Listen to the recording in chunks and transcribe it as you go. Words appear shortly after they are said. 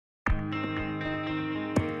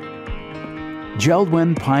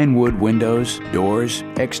JELD-WEN pine wood windows, doors,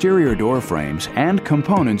 exterior door frames, and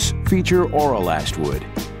components feature AuraLast wood.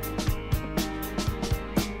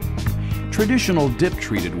 Traditional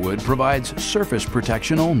dip-treated wood provides surface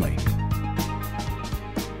protection only.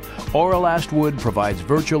 AuraLast wood provides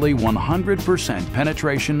virtually 100%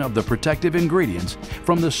 penetration of the protective ingredients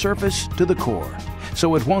from the surface to the core,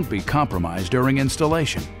 so it won't be compromised during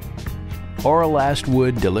installation. AuraLast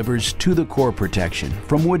wood delivers to-the-core protection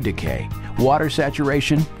from wood decay, water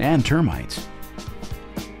saturation, and termites.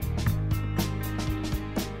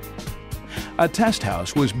 A test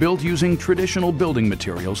house was built using traditional building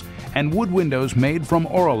materials and wood windows made from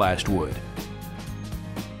AuraLast wood.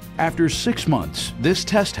 After 6 months, this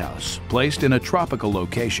test house, placed in a tropical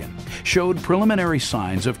location, showed preliminary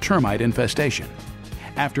signs of termite infestation.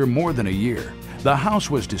 After more than a year, the house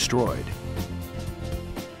was destroyed,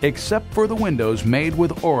 except for the windows made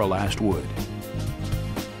with AuraLast wood.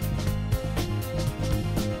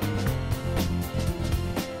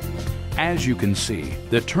 As you can see,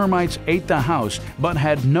 the termites ate the house but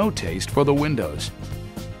had no taste for the windows.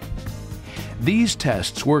 These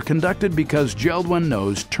tests were conducted because JELD-WEN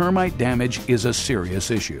knows termite damage is a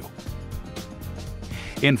serious issue.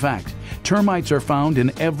 In fact, termites are found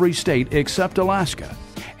in every state except Alaska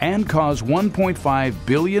and cause $1.5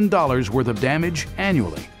 billion worth of damage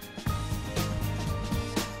annually.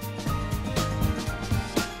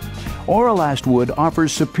 AuraLast wood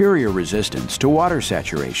offers superior resistance to water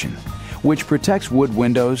saturation, which protects wood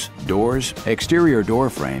windows, doors, exterior door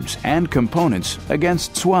frames, and components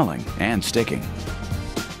against swelling and sticking.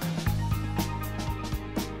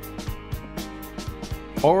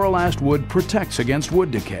 AuraLast wood protects against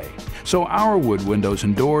wood decay, so our wood windows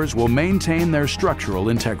and doors will maintain their structural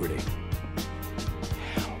integrity.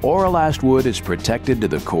 AuraLast wood is protected to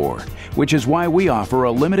the core, which is why we offer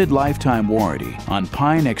a limited lifetime warranty on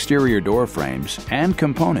pine exterior door frames and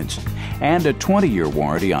components, and a 20-year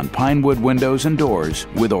warranty on pine wood windows and doors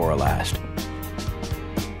with AuraLast.